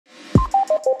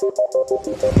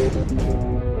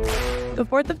The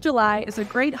 4th of July is a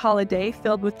great holiday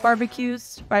filled with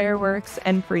barbecues, fireworks,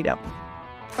 and freedom.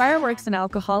 Fireworks and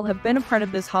alcohol have been a part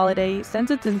of this holiday since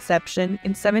its inception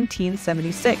in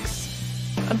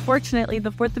 1776. Unfortunately,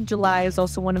 the 4th of July is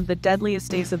also one of the deadliest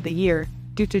days of the year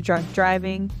due to drunk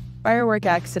driving, firework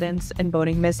accidents, and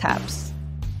boating mishaps.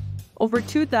 Over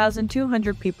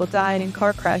 2,200 people died in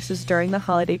car crashes during the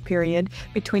holiday period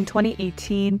between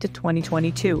 2018 to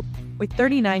 2022, with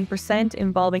 39%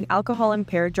 involving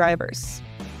alcohol-impaired drivers.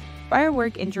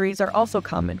 Firework injuries are also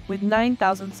common, with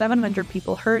 9,700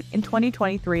 people hurt in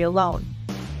 2023 alone.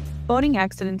 Boating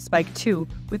accidents spiked too,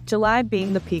 with July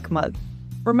being the peak month.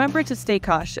 Remember to stay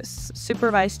cautious,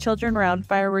 supervise children around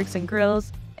fireworks and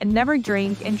grills, and never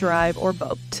drink and drive or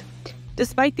boat.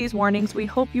 Despite these warnings, we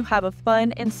hope you have a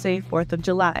fun and safe 4th of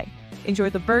July. Enjoy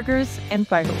the burgers and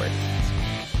fireworks.